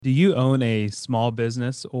Do you own a small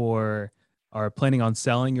business or are planning on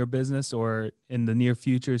selling your business, or in the near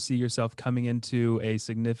future see yourself coming into a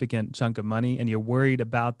significant chunk of money and you're worried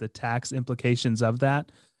about the tax implications of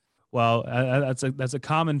that? Well, that's a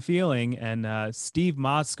common feeling, and Steve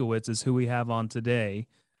Moskowitz is who we have on today.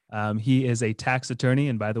 He is a tax attorney,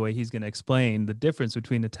 and by the way, he's going to explain the difference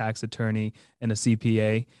between a tax attorney and a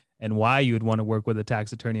CPA, and why you would want to work with a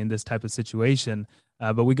tax attorney in this type of situation.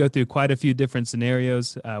 But we go through quite a few different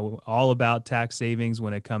scenarios, all about tax savings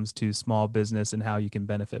when it comes to small business and how you can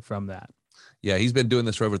benefit from that. Yeah, he's been doing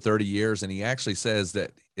this for over 30 years, and he actually says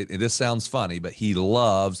that this sounds funny, but he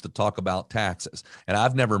loves to talk about taxes. And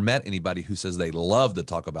I've never met anybody who says they love to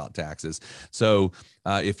talk about taxes. So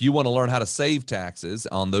if you want to learn how to save taxes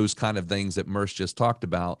on those kind of things that Merce just talked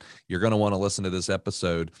about, you're going to want to listen to this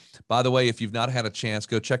episode. By the way, if you've not had a chance,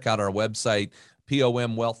 go check out our website,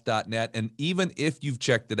 pomwealth.net. And even if you've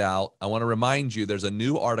checked it out, I want to remind you there's a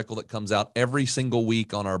new article that comes out every single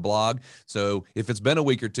week on our blog. So if it's been a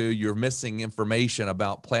week or two, you're missing information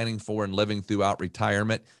about planning for and living throughout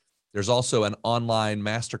retirement. There's also an online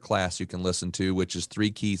masterclass you can listen to, which is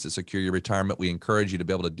 3 Keys to Secure Your Retirement. We encourage you to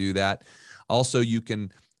be able to do that. Also, you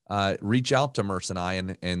can reach out to Merce and I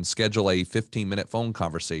and schedule a 15-minute phone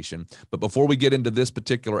conversation. But before we get into this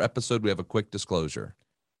particular episode, we have a quick disclosure.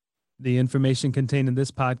 The information contained in this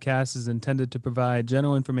podcast is intended to provide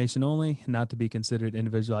general information only, not to be considered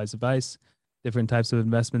individualized advice. Different types of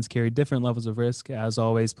investments carry different levels of risk. As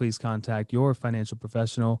always, please contact your financial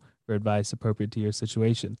professional for advice appropriate to your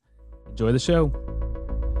situation. Enjoy the show.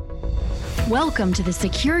 Welcome to the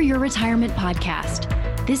Secure Your Retirement podcast.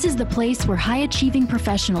 This is the place where high-achieving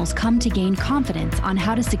professionals come to gain confidence on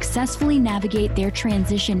how to successfully navigate their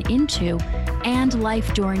transition into and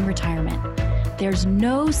life during retirement. There's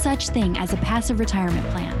no such thing as a passive retirement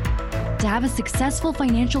plan. To have a successful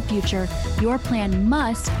financial future, your plan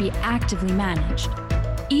must be actively managed.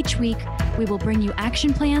 Each week, we will bring you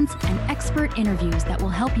action plans and expert interviews that will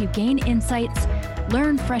help you gain insights,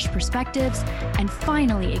 learn fresh perspectives, and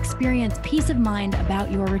finally experience peace of mind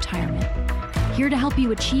about your retirement. Here to help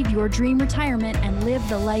you achieve your dream retirement and live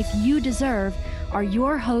the life you deserve are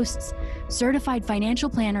your hosts, certified financial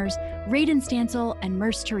planners, Radon Stansel and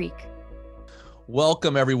Merce Tariq.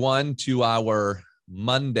 Welcome, everyone, to our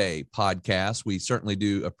Monday podcast. We certainly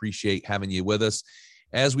do appreciate having you with us.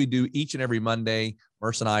 As we do each and every Monday,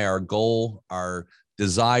 Merce and I, our goal, our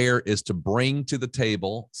desire is to bring to the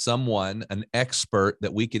table someone, an expert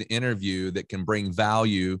that we can interview that can bring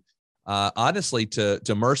value, honestly, to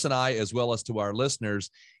Merce and I, as well as to our listeners.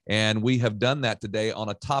 And we have done that today on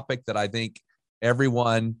a topic that I think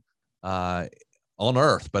everyone on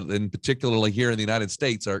earth, but in particularly here in the United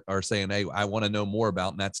States are saying, hey, I want to know more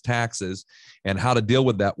about, and that's taxes and how to deal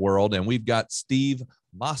with that world. And we've got Steve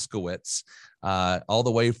Moskowitz all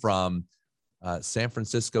the way from San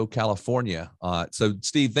Francisco, California. So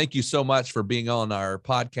Steve, thank you so much for being on our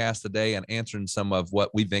podcast today and answering some of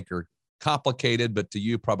what we think are complicated, but to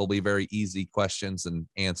you, probably very easy questions and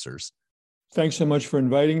answers. Thanks so much for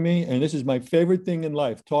inviting me. And this is my favorite thing in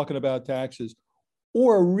life, talking about taxes,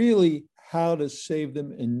 or really how to save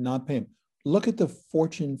them and not pay them. Look at the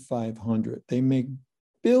Fortune 500. They make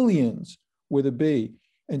billions with a B,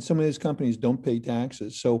 and some of these companies don't pay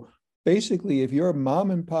taxes. So basically, if you're a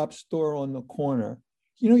mom and pop store on the corner,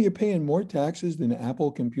 you're paying more taxes than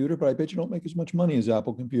Apple Computer, but I bet you don't make as much money as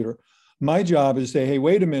Apple Computer. My job is to say, hey,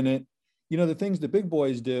 wait a minute. The things the big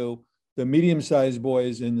boys do, the medium-sized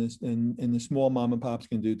boys and the small mom and pops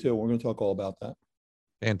can do too. We're going to talk all about that.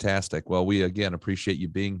 Fantastic. Well, we again appreciate you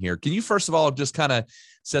being here. Can you first of all just kind of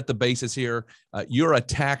set the basis here? You're a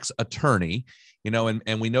tax attorney,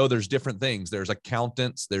 and we know there's different things. There's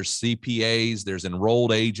accountants, there's CPAs, there's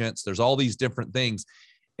enrolled agents, there's all these different things.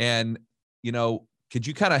 And, could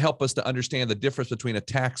you kind of help us to understand the difference between a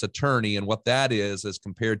tax attorney and what that is as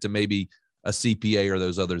compared to maybe a CPA or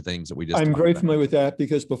those other things that we just I'm talked very about? familiar with that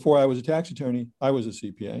because before I was a tax attorney, I was a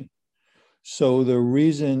CPA. So the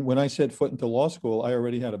reason when I set foot into law school, I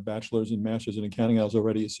already had a bachelor's and master's in accounting. I was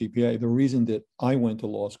already a CPA. The reason that I went to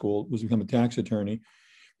law school was to become a tax attorney,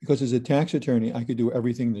 because as a tax attorney, I could do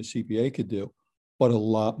everything the CPA could do, but a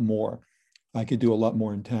lot more. I could do a lot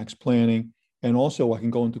more in tax planning. And also I can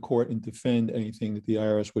go into court and defend anything that the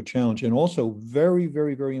IRS would challenge. And also very,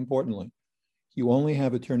 very, very importantly, you only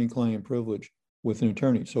have attorney-client privilege with an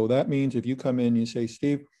attorney. So that means if you come in and you say,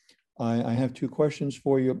 Steve, I have 2 questions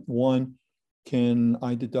for you. One, can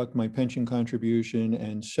I deduct my pension contribution?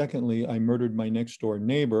 And secondly, I murdered my next door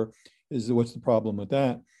neighbor. What's the problem with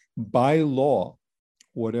that? By law,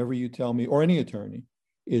 whatever you tell me, or any attorney,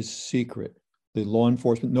 is secret. The law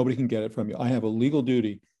enforcement, nobody can get it from you. I have a legal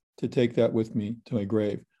duty to take that with me to my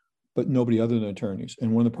grave. but nobody other than attorneys.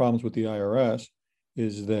 And one of the problems with the IRS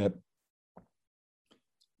is that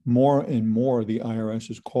more and more the IRS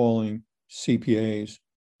is calling CPAs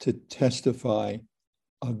to testify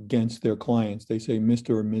against their clients. They say,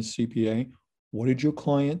 Mr. or Ms. CPA, what did your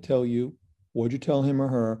client tell you? What did you tell him or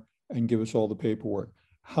her? And give us all the paperwork.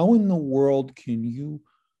 How in the world can you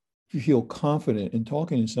feel confident in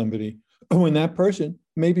talking to somebody when that person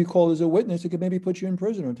may be called as a witness? It could maybe put you in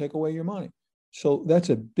prison or take away your money. So that's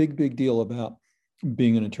a big, big deal about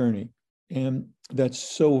being an attorney. And that's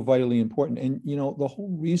so vitally important. And, you know, the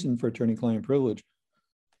whole reason for attorney-client privilege,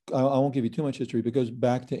 I won't give you too much history, but it goes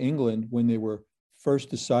back to England when they were first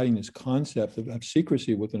deciding this concept of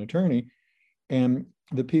secrecy with an attorney. And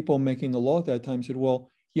the people making the law at that time said, well,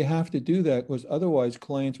 you have to do that because otherwise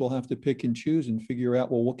clients will have to pick and choose and figure out,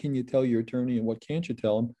 well, what can you tell your attorney and what can't you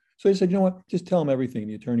tell them? So they said, you know what, just tell them everything.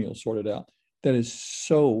 The attorney will sort it out. That is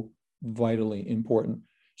so vitally important.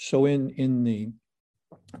 So in the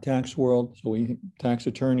tax world, so we tax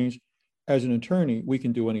attorneys, as an attorney, we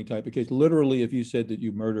can do any type of case. Literally, if you said that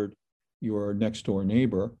you murdered your next door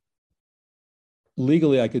neighbor,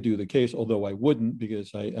 legally I could do the case, although I wouldn't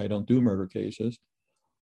because I don't do murder cases.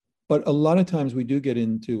 But a lot of times we do get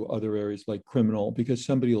into other areas like criminal because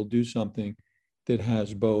somebody will do something that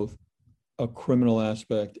has both a criminal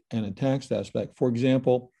aspect and a tax aspect. For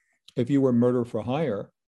example, if you were murder for hire,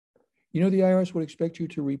 you know, the IRS would expect you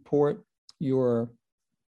to report your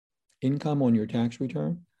income on your tax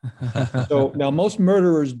return. So now most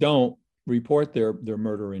murderers don't report their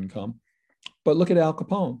murder income, but look at Al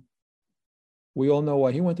Capone. We all know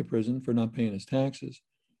why he went to prison, for not paying his taxes.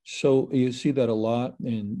 So you see that a lot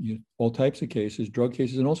in all types of cases, drug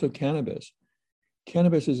cases, and also cannabis.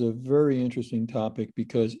 Cannabis is a very interesting topic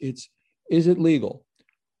because is it legal?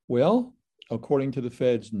 Well, according to the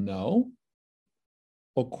feds, no.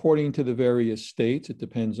 According to the various states, it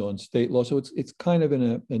depends on state law. So it's kind of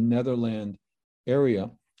in a Netherland area,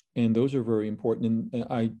 and those are very important. And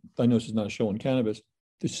I know this is not a show on cannabis.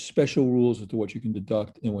 There's special rules as to what you can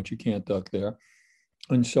deduct and what you can't deduct there,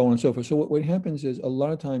 and so on and so forth. So what happens is a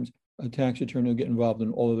lot of times a tax attorney will get involved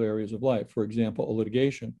in all other areas of life. For example, a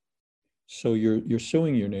litigation. So you're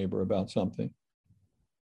suing your neighbor about something.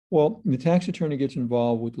 Well, the tax attorney gets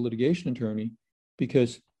involved with the litigation attorney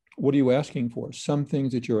because what are you asking for? Some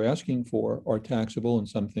things that you're asking for are taxable and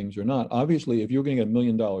some things are not. Obviously, if you're going to get $1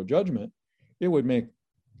 million judgment, it would make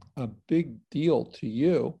a big deal to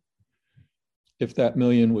you if that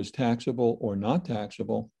million was taxable or not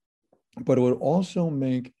taxable, but it would also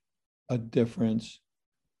make a difference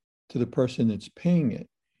to the person that's paying it,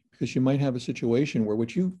 because you might have a situation where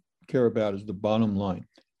what you care about is the bottom line,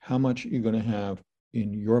 how much you're going to have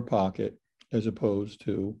in your pocket as opposed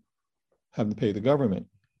to having to pay the government.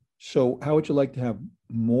 So how would you like to have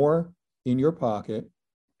more in your pocket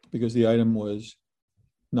because the item was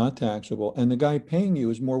not taxable, and the guy paying you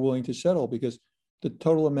is more willing to settle because the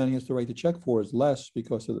total amount he has to write the check for is less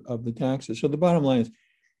because of the taxes. So the bottom line is,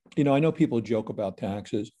 you know, I know people joke about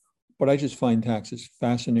taxes, but I just find taxes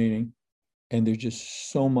fascinating, and there's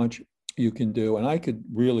just so much you can do. And I could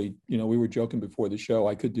really, you know, we were joking before the show,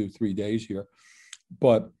 I could do 3 days here,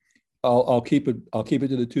 but I'll keep it to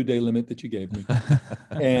the 2-day limit that you gave me.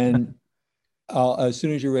 And as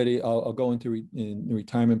soon as you're ready, I'll go into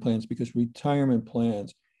retirement plans, because retirement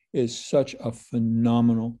plans is such a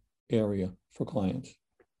phenomenal area for clients.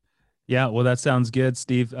 Yeah, well, that sounds good,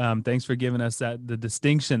 Steve. Thanks for giving us the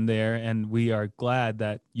distinction there. And we are glad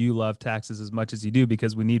that you love taxes as much as you do,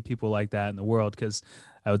 because we need people like that in the world. Because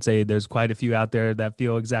I would say there's quite a few out there that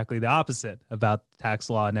feel exactly the opposite about tax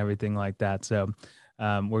law and everything like that. So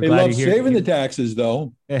we're glad love saving the taxes,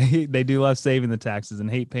 though. They do love saving the taxes and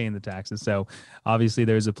hate paying the taxes. So obviously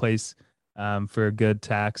there's a place for good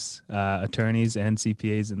tax attorneys and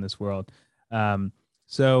CPAs in this world.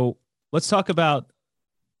 So let's talk about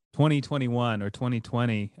 2021 or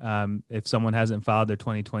 2020. If someone hasn't filed their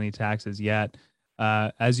 2020 taxes yet,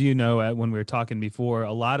 as you know, when we were talking before,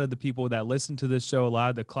 a lot of the people that listen to this show, a lot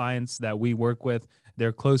of the clients that we work with,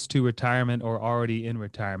 they're close to retirement or already in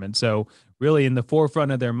retirement. So really in the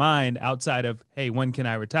forefront of their mind, outside of, hey, when can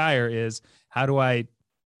I retire, is how do I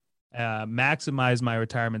maximize my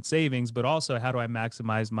retirement savings, but also how do I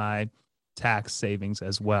maximize my tax savings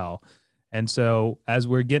as well? And so as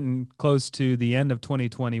we're getting close to the end of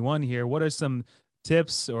 2021 here, what are some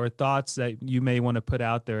tips or thoughts that you may want to put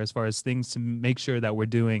out there as far as things to make sure that we're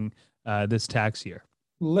doing this tax year?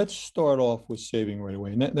 Let's start off with saving right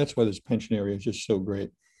away. And that's why this pension area is just so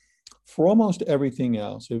great. For almost everything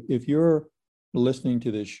else, if you're listening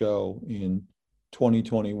to this show in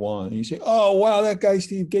 2021 and you say, oh, wow, that guy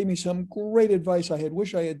Steve gave me some great advice.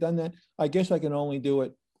 Wish I had done that. I guess I can only do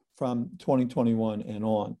it from 2021 and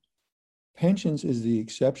on. Pensions is the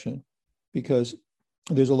exception because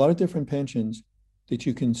there's a lot of different pensions that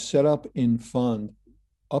you can set up in fund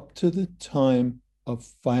up to the time of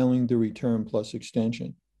filing the return plus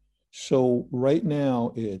extension. So right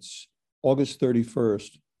now it's August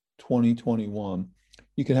 31st, 2021.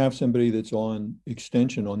 You can have somebody that's on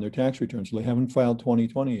extension on their tax return, so they haven't filed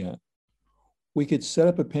 2020 yet. We could set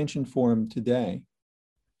up a pension for them today,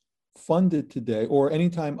 fund it today, or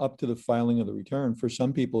anytime up to the filing of the return, for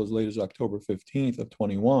some people as late as October 15th of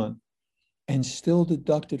 21, and still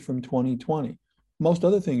deduct it from 2020. Most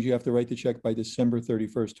other things, you have to write the check by December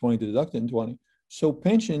 31st, 20 to deduct it in 20. So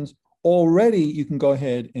pensions, already you can go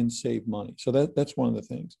ahead and save money. So that's one of the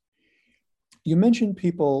things. You mentioned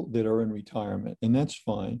people that are in retirement, and that's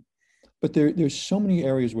fine. But there's so many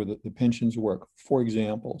areas where the pensions work. For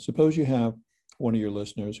example, suppose you have one of your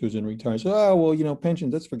listeners who's in retirement. So, oh, well, you know,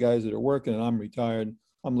 pensions, that's for guys that are working and I'm retired.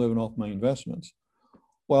 I'm living off my investments.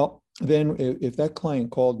 Well, then if that client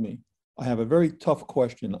called me, I have a very tough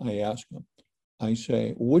question I ask them. I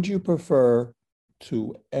say, would you prefer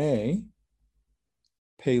to A,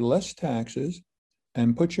 pay less taxes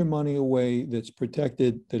and put your money away that's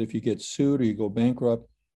protected, that if you get sued or you go bankrupt,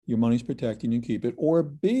 your money's protected and you keep it, or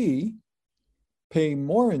B, pay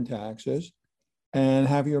more in taxes and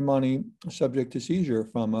have your money subject to seizure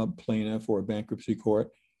from a plaintiff or a bankruptcy court,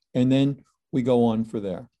 and then we go on for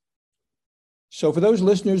there. So for those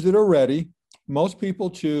listeners that are ready, most people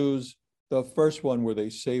choose the first one where they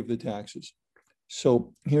save the taxes.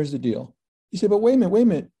 So here's the deal. You say, but wait a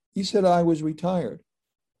minute, you said I was retired.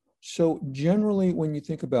 So generally, when you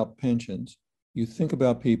think about pensions, you think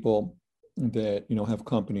about people that, you know, have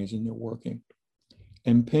companies and they're working.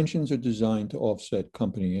 And pensions are designed to offset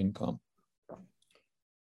company income.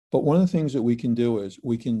 But one of the things that we can do is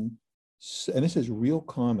we can, and this is real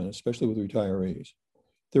common, especially with retirees.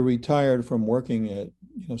 They're retired from working at,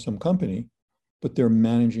 you know, some company, but they're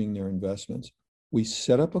managing their investments. We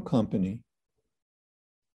set up a company.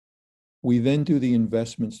 We then do the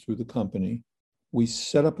investments through the company. We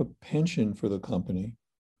set up a pension for the company.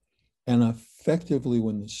 And effectively,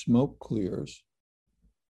 when the smoke clears,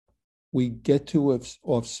 we get to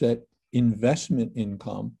offset investment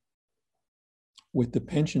income with the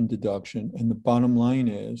pension deduction. And the bottom line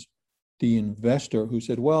is the investor who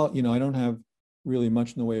said, well, you know, I don't have really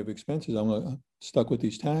much in the way of expenses. I'm stuck with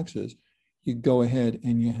these taxes. You go ahead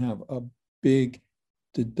and you have a big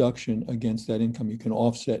deduction against that income. You can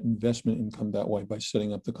offset investment income that way by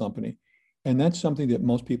setting up the company. And that's something that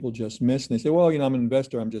most people just miss. And they say, well, you know, I'm an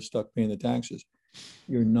investor. I'm just stuck paying the taxes.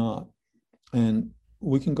 You're not. And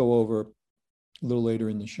we can go over a little later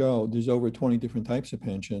in the show. There's over 20 different types of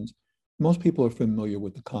pensions. Most people are familiar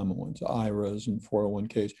with the common ones, IRAs and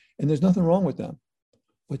 401ks, and there's nothing wrong with them,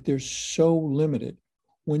 but they're so limited.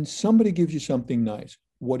 When somebody gives you something nice,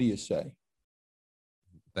 what do you say?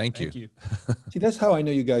 Thank you. See, that's how I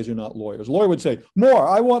know you guys are not lawyers. A lawyer would say, more,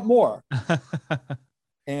 I want more.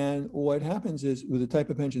 And what happens is with the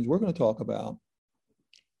type of pensions we're going to talk about,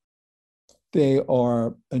 they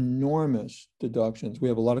are enormous deductions. We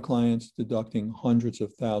have a lot of clients deducting hundreds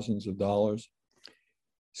of thousands of dollars,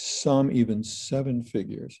 some even seven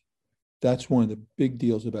figures. That's one of the big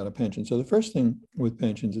deals about a pension. So the first thing with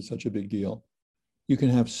pensions is such a big deal. You can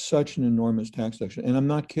have such an enormous tax deduction. And I'm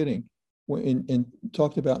not kidding. In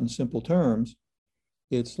talked about in simple terms,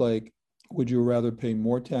 it's like, would you rather pay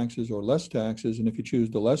more taxes or less taxes? And if you choose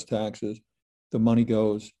the less taxes, the money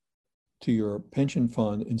goes to your pension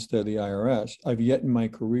fund instead of the IRS. I've yet in my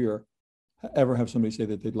career ever have somebody say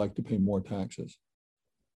that they'd like to pay more taxes.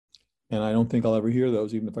 And I don't think I'll ever hear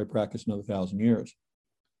those, even if I practice another 1,000 years.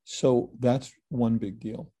 So that's one big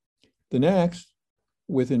deal. The next,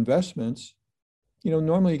 with investments, you know,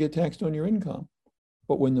 normally you get taxed on your income.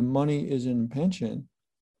 But when the money is in pension,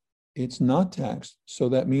 it's not taxed. So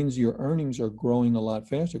that means your earnings are growing a lot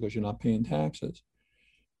faster because you're not paying taxes.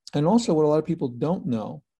 And also what a lot of people don't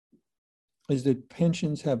know is that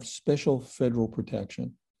pensions have special federal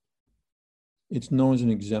protection. It's known as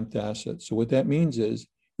an exempt asset. So what that means is,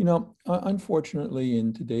 you know, unfortunately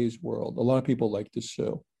in today's world, a lot of people like to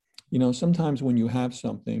sue. You know, sometimes when you have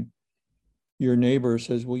something, your neighbor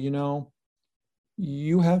says, well, you know,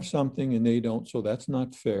 you have something and they don't, so that's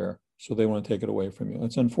not fair. So they want to take it away from you.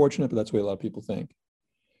 It's unfortunate, but that's the way a lot of people think.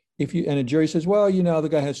 And a jury says, well, you know, the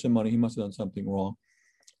guy has some money, he must have done something wrong.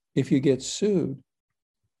 If you get sued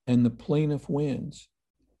and the plaintiff wins,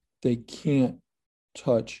 they can't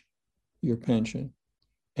touch your pension.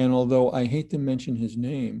 And although I hate to mention his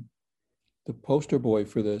name, the poster boy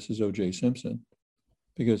for this is O.J. Simpson,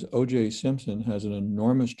 because O.J. Simpson has an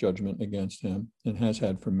enormous judgment against him and has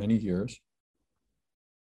had for many years.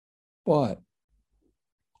 but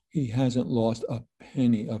he hasn't lost a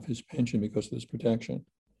penny of his pension because of this protection.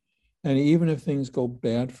 And even if things go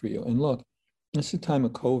bad for you, and look, it's the time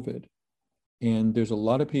of COVID, and there's a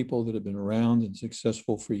lot of people that have been around and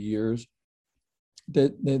successful for years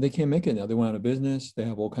that they can't make it now. They went out of business, they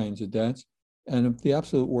have all kinds of debts. And if the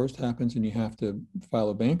absolute worst happens and you have to file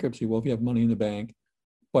a bankruptcy, well, if you have money in the bank,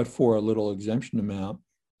 but for a little exemption amount,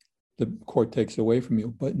 the court takes it away from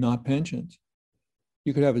you, but not pensions.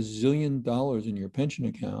 You could have $1 zillion in your pension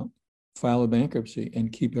account, file a bankruptcy,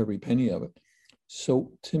 and keep every penny of it.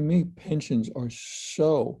 So to me, pensions are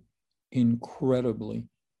so incredibly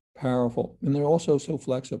powerful, and they're also so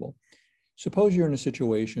flexible. Suppose you're in a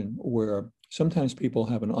situation where sometimes people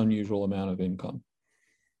have an unusual amount of income.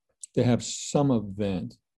 They have some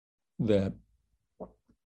event that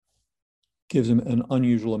gives them an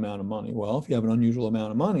unusual amount of money. Well, if you have an unusual amount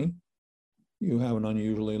of money, you have an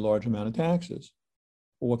unusually large amount of taxes.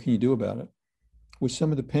 Well, what can you do about it? With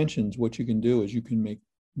some of the pensions, what you can do is you can make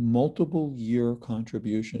multiple year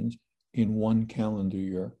contributions in one calendar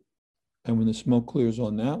year. And when the smoke clears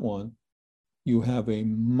on that one, you have a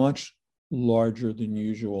much larger than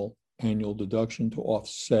usual annual deduction to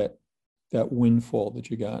offset that windfall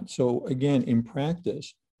that you got. So again, in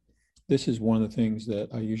practice, this is one of the things that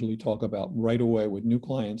I usually talk about right away with new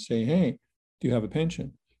clients. Say, hey, do you have a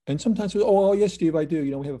pension? And sometimes, oh yes, Steve, I do.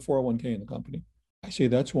 We have a 401k in the company. I say,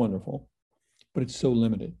 that's wonderful, but it's so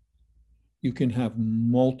limited. You can have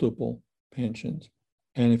multiple pensions.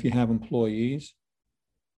 And if you have employees,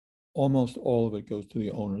 almost all of it goes to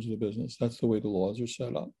the owners of the business. That's the way the laws are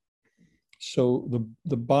set up. So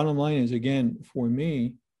the bottom line is, again, for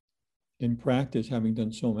me, in practice, having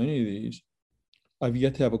done so many of these, I've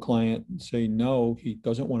yet to have a client say, no, he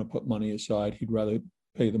doesn't want to put money aside. He'd rather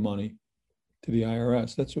pay the money to the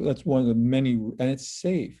IRS. That's one of the many, and it's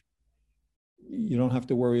safe. You don't have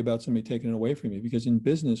to worry about somebody taking it away from you, because in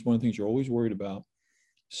business, one of the things you're always worried about,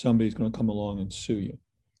 somebody's going to come along and sue you.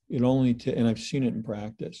 And I've seen it in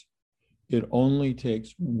practice. It only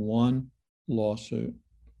takes one lawsuit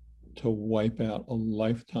to wipe out a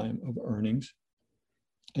lifetime of earnings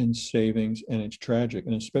and savings, and it's tragic.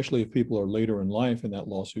 And especially if people are later in life and that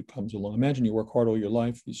lawsuit comes along. Imagine you work hard all your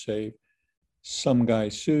life, you save, some guy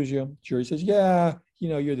sues you, jury says, yeah,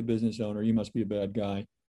 you're the business owner, you must be a bad guy.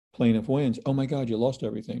 Plaintiff wins. Oh my God, you lost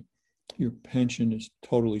everything. Your pension is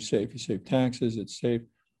totally safe. You save taxes, it's safe.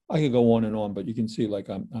 I could go on and on, but you can see, like,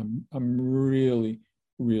 I'm really,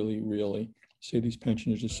 really, really say these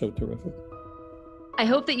pensions are just so terrific. I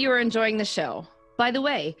hope that you are enjoying the show. By the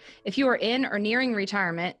way, if you are in or nearing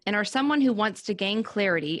retirement and are someone who wants to gain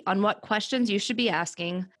clarity on what questions you should be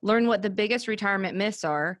asking, learn what the biggest retirement myths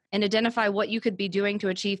are, and identify what you could be doing to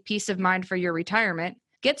achieve peace of mind for your retirement,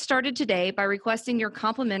 get started today by requesting your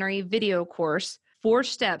complimentary video course, 4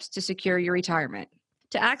 Steps to Secure Your Retirement.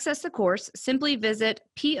 To access the course, simply visit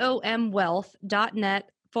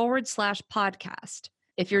pomwealth.net/podcast.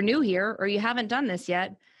 If you're new here or you haven't done this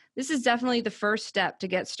yet, this is definitely the first step to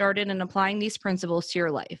get started in applying these principles to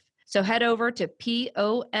your life. So head over to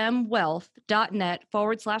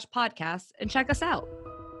pomwealth.net/podcast and check us out.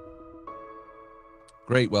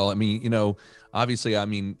 Great. Well, obviously,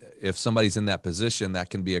 if somebody's in that position, that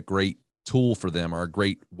can be a great tool for them, or a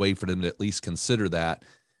great way for them to at least consider that.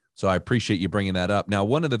 So I appreciate you bringing that up. Now,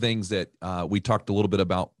 one of the things that we talked a little bit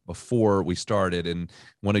about before we started, and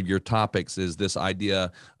one of your topics is this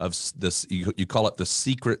idea of this, you call it the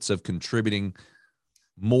secrets of contributing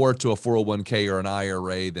more to a 401k or an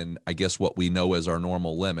IRA than, I guess, what we know as our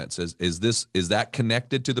normal limits. Is that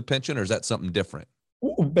connected to the pension, or is that something different?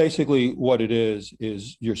 Basically, what it is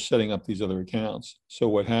you're setting up these other accounts. So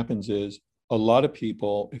what happens is, a lot of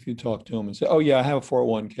people, if you talk to them and say, oh yeah, I have a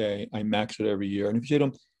 401k, I max it every year. And if you say to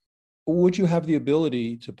them, would you have the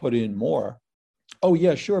ability to put in more? Oh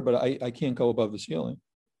yeah, sure, but I can't go above the ceiling.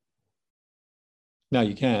 Now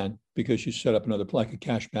you can, because you set up another, like a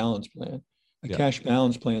cash balance plan. A cash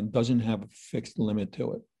balance plan doesn't have a fixed limit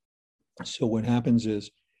to it. So what happens is,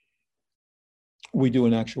 we do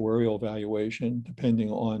an actuarial evaluation depending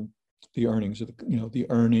on the earnings of the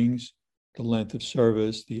earnings, the length of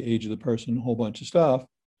service, the age of the person, a whole bunch of stuff.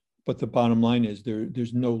 But the bottom line is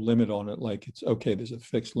there's no limit on it. Like, it's okay, there's a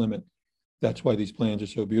fixed limit. That's why these plans are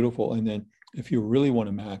so beautiful. And then if you really want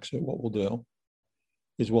to max it, what we'll do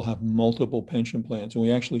is we'll have multiple pension plans. And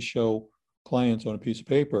we actually show clients on a piece of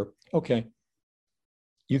paper, okay,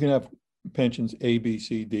 you can have pensions A, B,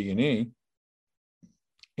 C, D, and E.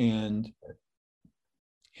 And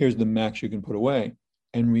here's the max you can put away.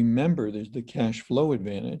 And remember, there's the cash flow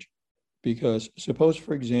advantage, because suppose,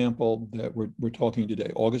 for example, that we're talking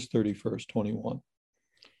today, August 31st, 21.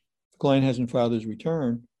 The client hasn't filed his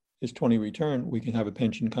return. his 20 return, we can have a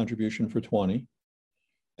pension contribution for 20.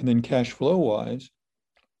 And then cash flow wise,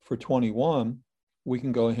 for 21, we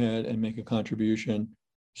can go ahead and make a contribution,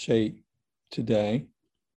 say today,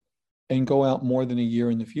 and go out more than a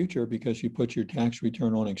year in the future because you put your tax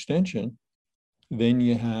return on extension. Then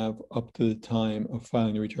you have up to the time of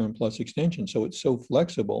filing the return plus extension. So it's so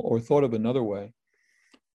flexible. Or thought of another way,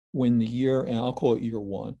 when the year, and I'll call it year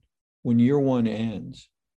one, when year one ends,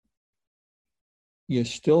 you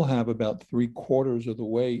still have about 3/4 of the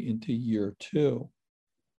way into year two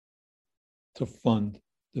to fund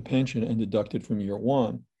the pension and deduct it from year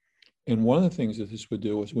one. And one of the things that this would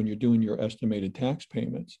do is when you're doing your estimated tax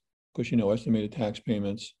payments, because estimated tax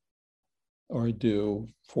payments are due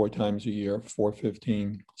 4 times a year,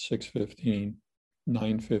 4/15, 6/15,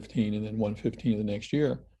 9/15, and then 1/15 of the next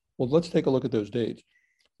year. Well, let's take a look at those dates.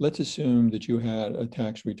 Let's assume that you had a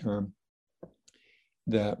tax return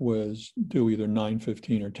that was due either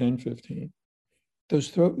 9/15 or 10/15.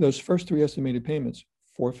 Those first 3 estimated payments,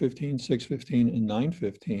 4/15, 6/15, and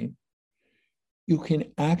 9/15, you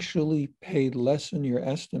can actually pay less than your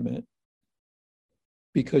estimate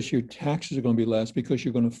because your taxes are going to be less because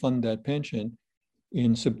you're going to fund that pension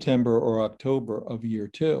in September or October of year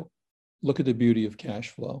two. Look at the beauty of cash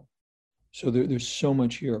flow. So there's so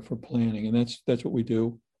much here for planning, and that's what we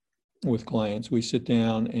do with clients. We sit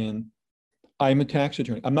down, and I'm a tax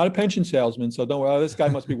attorney. I'm not a pension salesman, so don't worry, this guy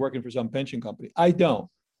must be working for some pension company. I don't.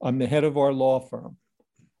 I'm the head of our law firm.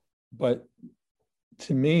 But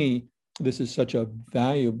to me, this is such a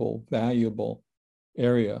valuable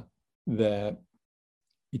area that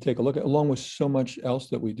you take a look at, along with so much else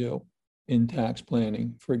that we do in tax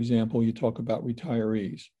planning. For example, you talk about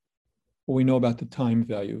retirees. Well, we know about the time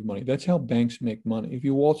value of money. That's how banks make money. If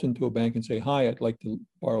you waltz into a bank and say, hi, I'd like to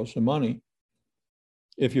borrow some money,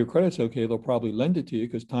 if your credit's okay, they'll probably lend it to you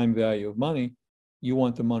because time value of money, you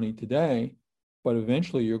want the money today, but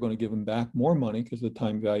eventually you're going to give them back more money because of the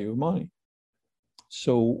time value of money.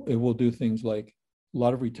 So it will do things like a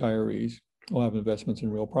lot of retirees will have investments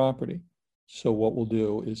in real property. So what we'll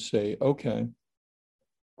do is say, okay,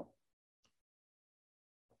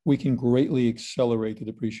 we can greatly accelerate the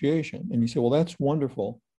depreciation. And you say, well, that's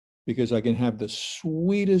wonderful because I can have the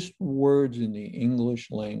sweetest words in the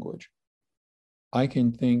English language. I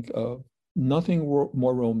can think of nothing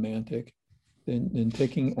more romantic than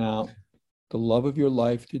taking out the love of your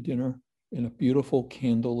life to dinner in a beautiful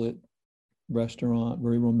candlelit restaurant,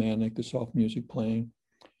 very romantic, the soft music playing.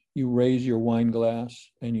 You raise your wine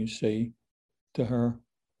glass and you say to her,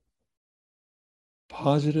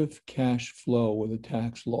 positive cash flow with a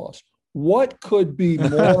tax loss. What could be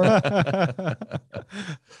more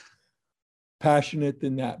passionate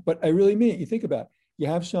than that? But I really mean it. You think about it. You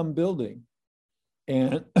have some building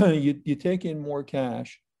and you take in more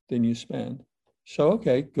cash than you spend. So,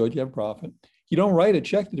 okay, good, you have profit. You don't write a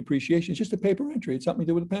check to depreciation. It's just a paper entry. It's something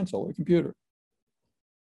to do with a pencil or a computer.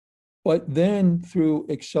 But then through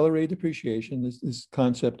accelerated depreciation, this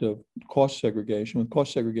concept of cost segregation, with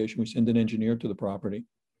cost segregation, we send an engineer to the property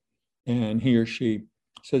and he or she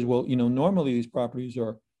says, well, normally these properties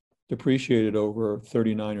are depreciated over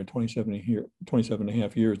 39 or 27 and a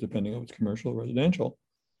half years, depending on if it's commercial or residential.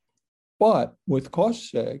 But with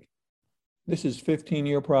cost seg, this is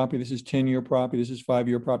 15-year property, this is 10-year property, this is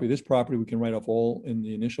 5-year property. This property we can write off all in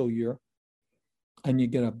the initial year. And you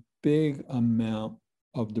get a big amount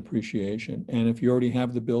of depreciation. And if you already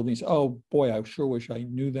have the buildings, oh boy, I sure wish I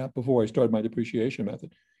knew that before I started my depreciation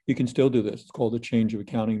method. You can still do this. It's called the change of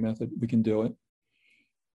accounting method. We can do it.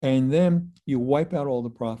 And then you wipe out all the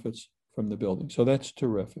profits from the building. So that's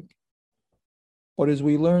terrific. But as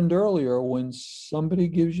we learned earlier, when somebody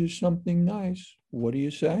gives you something nice, what do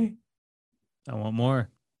you say? I want more.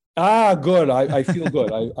 Ah, good. I feel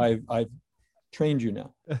good. I've trained you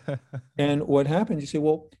now. And what happens, you say,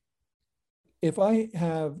 well, if I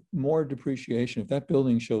have more depreciation, if that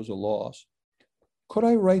building shows a loss, could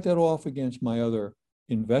I write that off against my other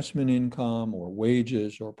investment income or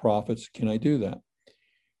wages or profits? Can I do that?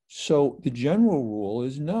 So the general rule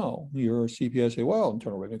is no. Your CPA say, well,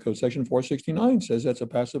 Internal Revenue Code section 469 says that's a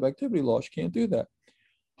passive activity loss. You can't do that.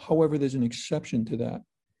 However, there's an exception to that.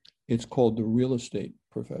 It's called the real estate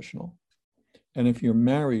professional. And if you're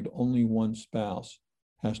married, only one spouse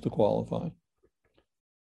has to qualify.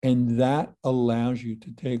 And that allows you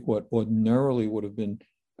to take what ordinarily would have been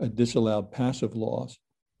a disallowed passive loss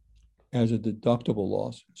as a deductible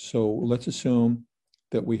loss. So let's assume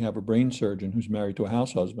that we have a brain surgeon who's married to a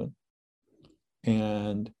house husband,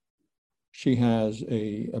 and she has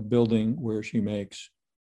a building where she makes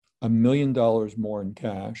 $1 million more in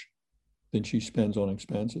cash than she spends on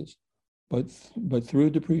expenses. But through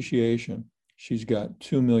depreciation, She's got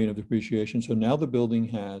 $2 million of depreciation. So now the building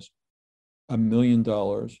has $1 million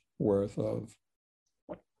worth of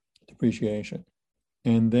depreciation.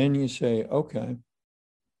 And then you say, okay,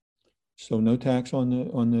 so no tax on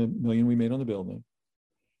the million we made on the building.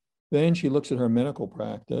 Then she looks at her medical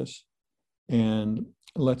practice, and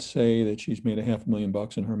let's say that she's made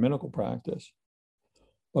 $500,000 in her medical practice.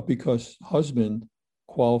 But because husband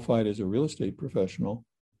qualified as a real estate professional,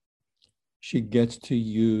 she gets to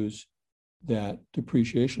use that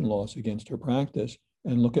depreciation loss against her practice.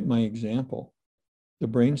 And look at my example. The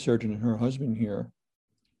brain surgeon and her husband here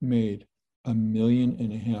made $1.5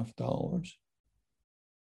 million,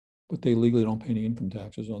 but they legally don't pay any income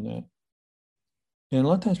taxes on that. And a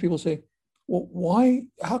lot of times people say, well, why,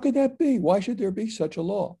 how could that be? Why should there be such a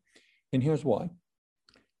law? And here's why.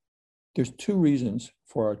 There's two reasons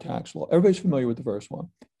for our tax law. Everybody's familiar with the first one,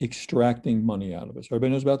 extracting money out of us.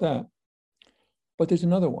 Everybody knows about that. But there's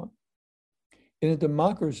another one. In a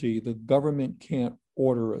democracy, the government can't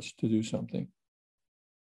order us to do something.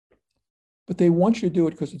 But they want you to do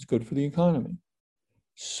it because it's good for the economy.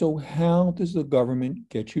 So how does the government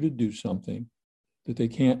get you to do something that they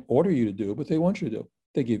can't order you to do, but they want you to do?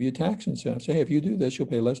 They give you a tax incentive. Say, hey, if you do this, you'll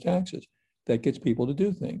pay less taxes. That gets people to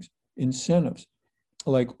do things. Incentives.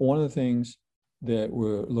 Like one of the things that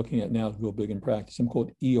we're looking at now is real big in practice, something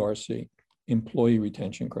called ERC, Employee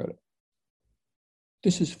Retention Credit.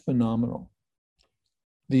 This is phenomenal.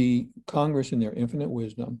 The Congress, in their infinite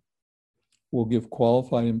wisdom, will give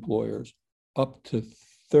qualified employers up to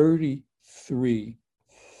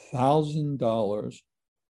 $33,000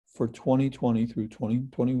 for 2020 through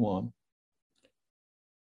 2021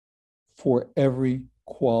 for every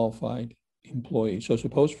qualified employee. So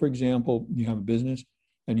suppose, for example, you have a business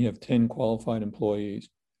and you have 10 qualified employees.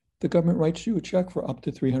 The government writes you a check for up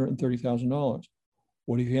to $330,000.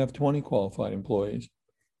 What if you have 20 qualified employees?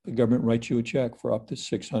 The government writes you a check for up to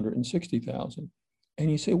 $660,000.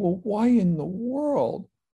 And you say, well, why in the world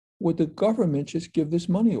would the government just give this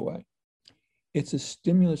money away? It's a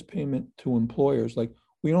stimulus payment to employers. Like,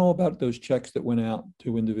 we know about those checks that went out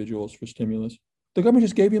to individuals for stimulus. The government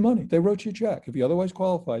just gave you money. They wrote you a check. If you otherwise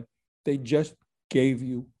qualified, they just gave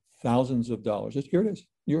you thousands of dollars. Just, here it is,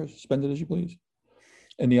 yours, spend it as you please.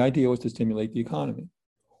 And the idea was to stimulate the economy.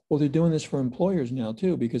 Well, they're doing this for employers now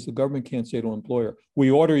too, because the government can't say to an employer,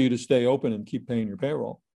 we order you to stay open and keep paying your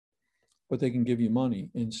payroll, but they can give you money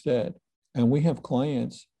instead. And we have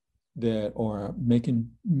clients that are making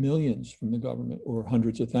millions from the government or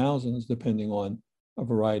hundreds of thousands, depending on a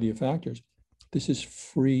variety of factors. This is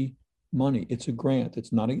free money. It's a grant.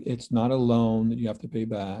 It's not a loan that you have to pay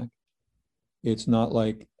back. It's not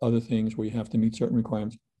like other things where you have to meet certain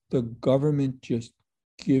requirements. The government just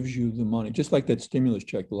gives you the money, just like that stimulus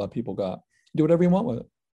check that a lot of people got. Do whatever you want with it.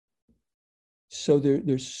 So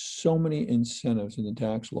there's so many incentives in the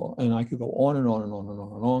tax law, and I could go on and on and on and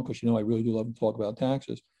on and on, because I really do love to talk about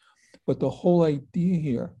taxes. But the whole idea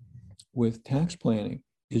here with tax planning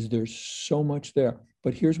is there's so much there.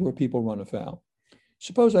 But here's where people run afoul.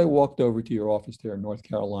 Suppose I walked over to your office there in North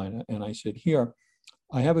Carolina and I said, here,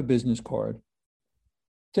 I have a business card.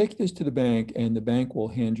 Take this to the bank and the bank will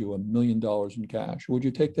hand you $1 million in cash. Would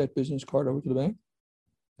you take that business card over to the bank?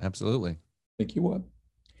 Absolutely. I think you would.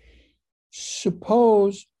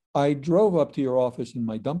 Suppose I drove up to your office in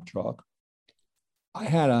my dump truck. I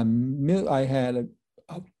had a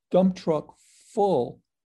dump truck full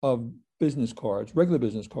of business cards, regular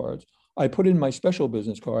business cards. I put in my special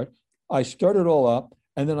business card. I started it all up,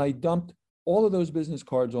 and then I dumped all of those business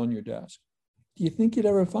cards on your desk. Do you think you'd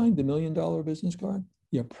ever find the $1 million business card?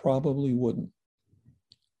 You probably wouldn't.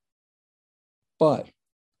 But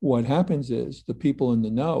what happens is the people in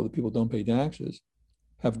the know, the people who don't pay taxes,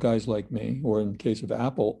 have guys like me, or in the case of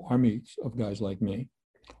Apple, armies of guys like me,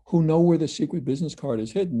 who know where the secret business card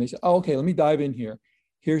is hidden. They say, oh, okay, let me dive in here.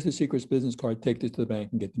 Here's the secret business card. Take this to the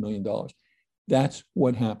bank and get the $1 million. That's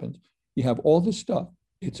what happens. You have all this stuff.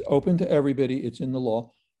 It's open to everybody. It's in the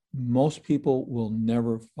law. Most people will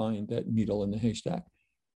never find that needle in the haystack.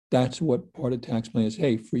 That's what part of tax planning is.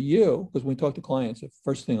 Hey, for you, because when we talk to clients, the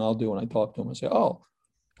first thing I'll do when I talk to them, I say, oh,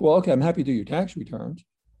 well, okay, I'm happy to do your tax returns.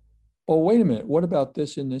 But wait a minute, what about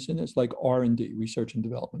this and this and this? Like R&D, research and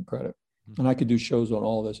development credit. And I could do shows on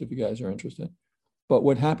all this if you guys are interested. But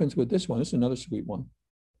what happens with this one, this is another sweet one.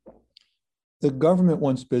 The government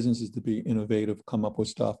wants businesses to be innovative, come up with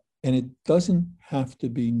stuff. And it doesn't have to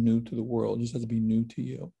be new to the world. It just has to be new to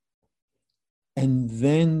you. And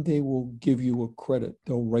then they will give you a credit.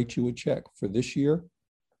 They'll write you a check for this year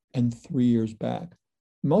and 3 years back.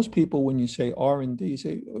 Most people, when you say R&D,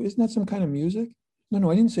 say, oh, isn't that some kind of music?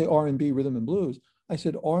 No, I didn't say R&B, rhythm and blues. I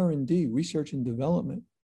said R&D, research and development.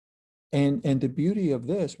 And the beauty of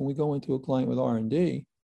this, when we go into a client with R&D,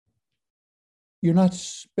 you're not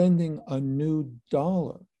spending a new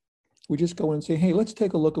dollar. We just go in and say, hey, let's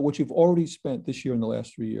take a look at what you've already spent this year in the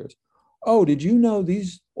last 3 years. Oh, did you know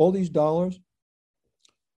all these dollars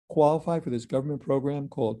qualify for this government program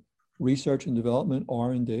called Research and Development,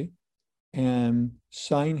 R&D? And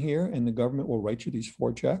sign here, and the government will write you these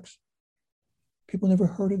 4 checks. People never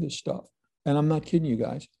heard of this stuff. And I'm not kidding you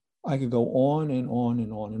guys. I could go on and on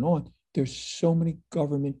and on and on. There's so many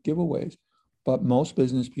government giveaways, but most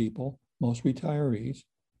business people, most retirees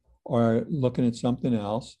are looking at something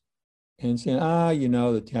else and saying,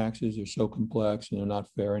 the taxes are so complex and they're not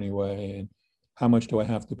fair anyway. And how much do I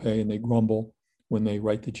have to pay? And they grumble when they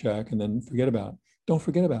write the check and then forget about it. Don't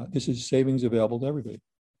forget about it. This is savings available to everybody.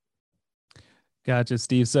 Gotcha,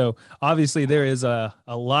 Steve. So obviously there is a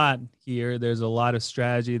lot here. There's a lot of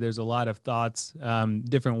strategy. There's a lot of thoughts,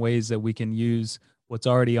 different ways that we can use what's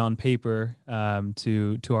already on paper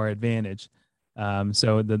to our advantage.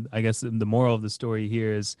 So I guess the moral of the story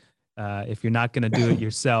here is if you're not going to do it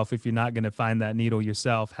yourself, if you're not going to find that needle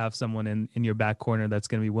yourself, have someone in your back corner that's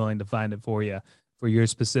going to be willing to find it for you for your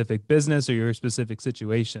specific business or your specific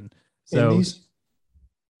situation. So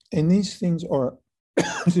and these things are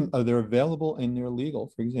they're available and they're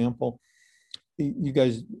legal. For example, you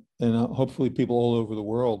guys, and hopefully people all over the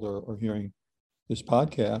world are hearing this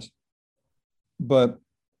podcast, but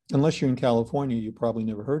unless you're in California, you probably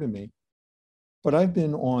never heard of me. But I've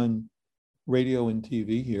been on radio and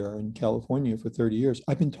TV here in California for 30 years.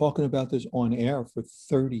 I've been talking about this on air for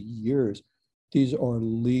 30 years. These are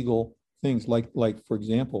legal things, like for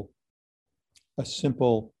example, a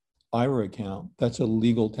simple IRA account. That's a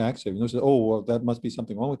legal tax saving. They say, oh, well, that must be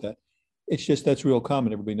something wrong with that. It's just that's real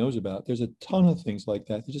common. Everybody knows about it. There's a ton of things like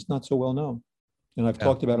that. They're just not so well known. And I've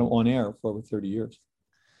talked about them on air for over 30 years.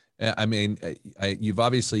 I mean, you've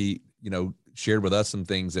obviously, shared with us some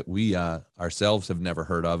things that we ourselves have never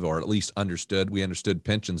heard of, or at least understood. We understood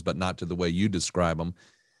pensions, but not to the way you describe them.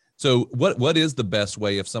 So what is the best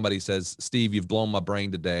way if somebody says, Steve, you've blown my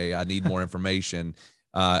brain today, I need more information?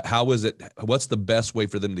 What's the best way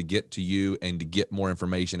for them to get to you and to get more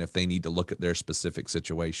information if they need to look at their specific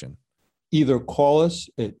situation? Either call us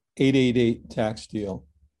at 888-TAX-DEAL.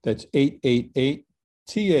 That's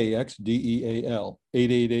 888-TAXDEAL,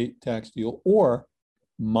 888-TAX-DEAL, or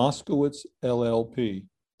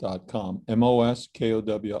MoskowitzLLP.com,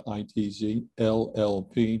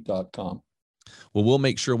 MoskowitzzLLP.com. Well, we'll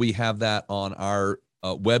make sure we have that on our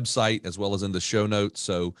website as well as in the show notes,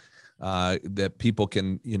 so that people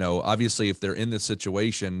can, obviously if they're in this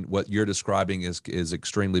situation, what you're describing is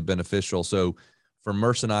extremely beneficial. So for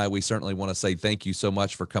Merce and I, we certainly want to say thank you so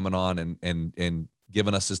much for coming on and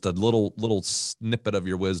giving us just a little snippet of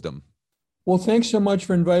your wisdom. Well, thanks so much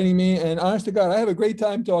for inviting me. And honest to God, I have a great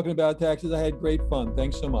time talking about taxes. I had great fun.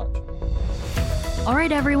 Thanks so much. All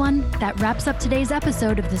right, everyone, that wraps up today's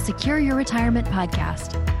episode of the Secure Your Retirement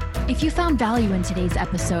podcast. If you found value in today's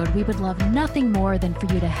episode, we would love nothing more than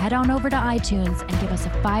for you to head on over to iTunes and give us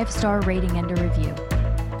a 5-star rating and a review.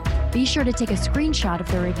 Be sure to take a screenshot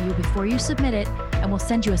of the review before you submit it, and we'll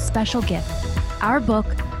send you a special gift, our book,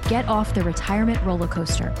 Get Off the Retirement Roller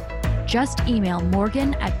Coaster. Just email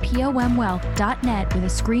morgan@pomwealth.net with a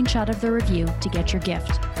screenshot of the review to get your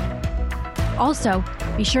gift. Also,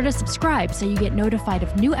 be sure to subscribe so you get notified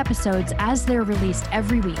of new episodes as they're released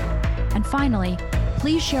every week. And finally,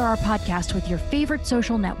 please share our podcast with your favorite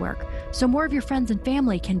social network so more of your friends and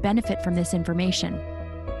family can benefit from this information.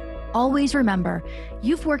 Always remember,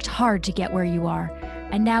 you've worked hard to get where you are,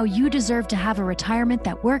 and now you deserve to have a retirement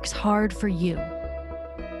that works hard for you.